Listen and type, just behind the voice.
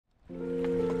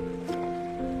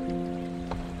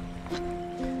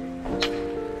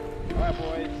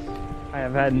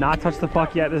have had not touched the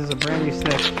puck yet. This is a brand new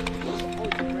stick.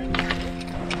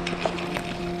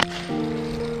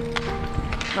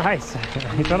 Nice.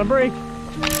 He's on a break.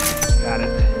 Got it.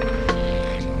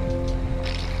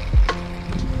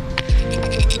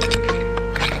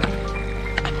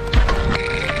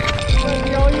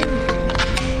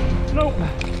 Nope.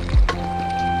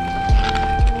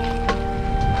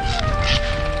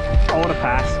 Oh, what a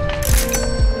pass.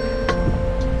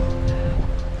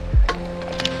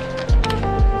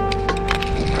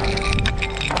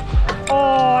 Oh,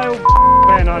 I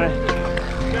ran on it.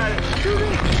 Got it. Shoot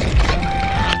it.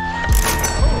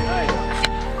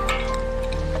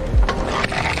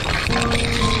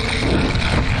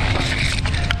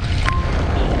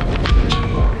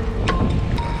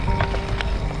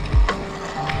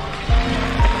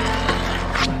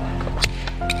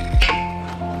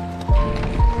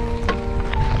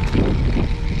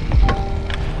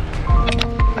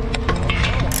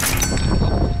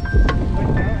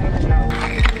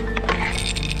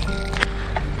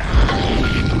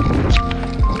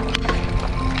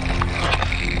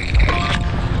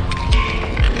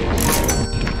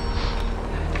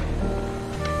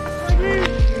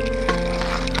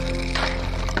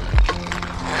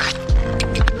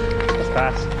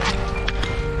 Pass.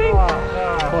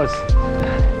 Close.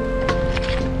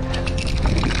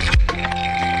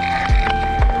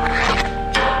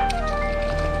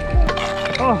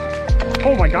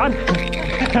 Oh my God.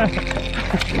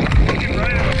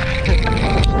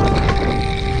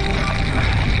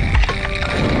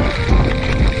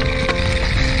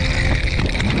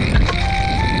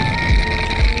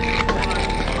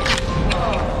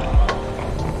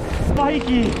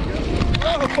 Mikey.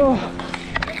 Oh.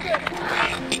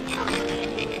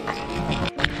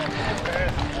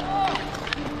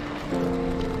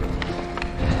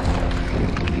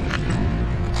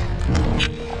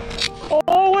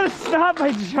 Oh, what a stop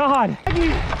by John!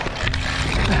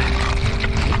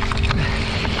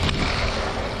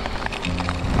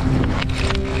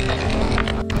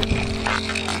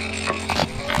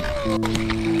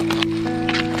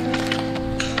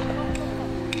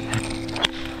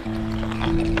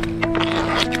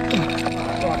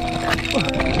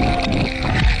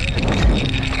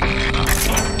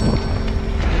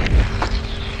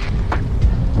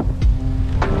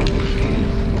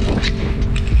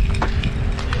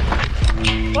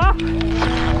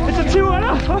 It's a 2-0.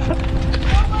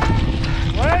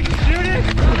 What? Shoot it?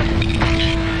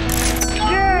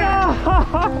 Yeah!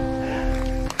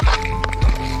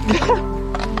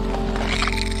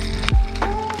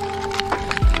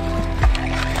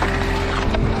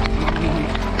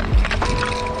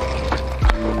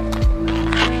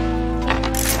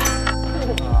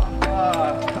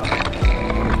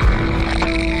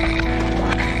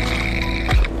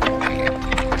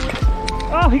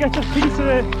 Oh, he got just a piece of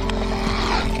it.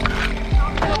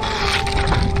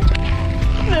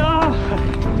 No!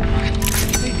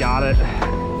 He got it.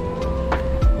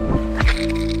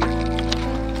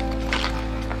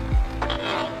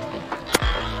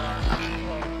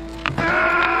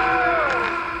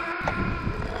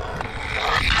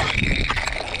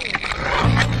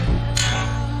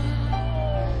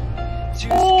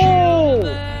 Oh!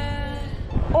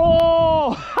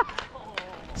 Oh!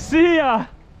 See ya!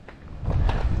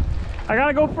 I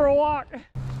gotta go for a walk.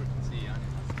 See ya.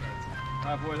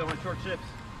 Alright, boys, I want short chips.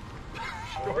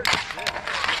 Short chips.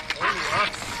 Oh,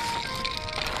 yes.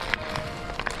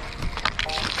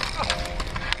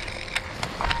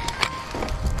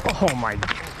 Oh my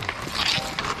God.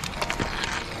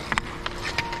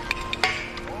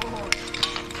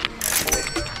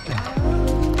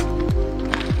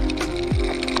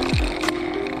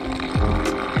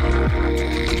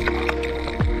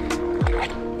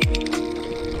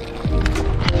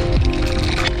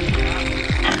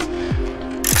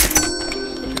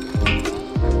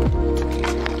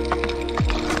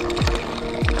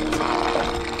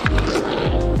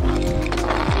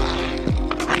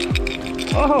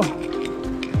 Oh,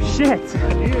 shit.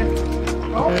 Yeah.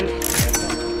 Oh.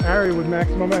 Harry with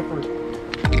maximum effort.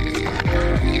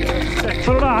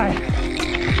 So did I.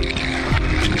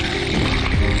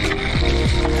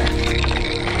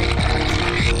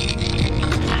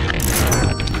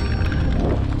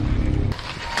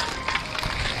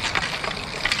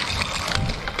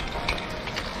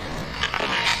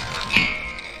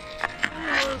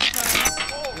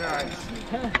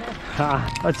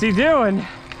 What's he doing?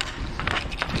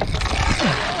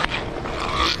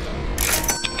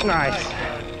 Nice.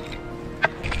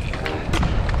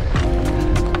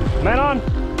 Man on.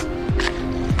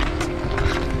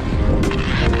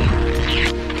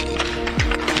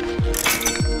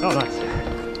 Oh, nice.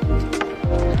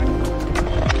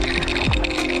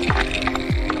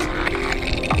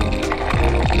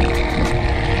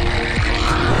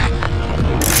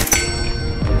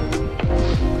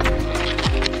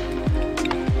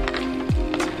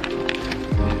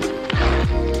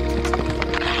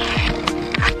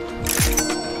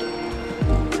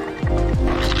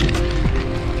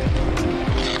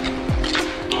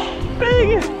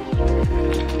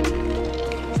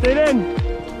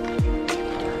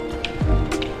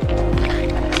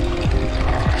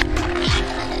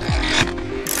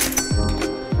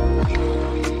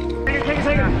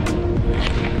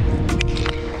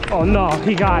 Oh no,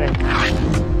 he got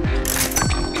it.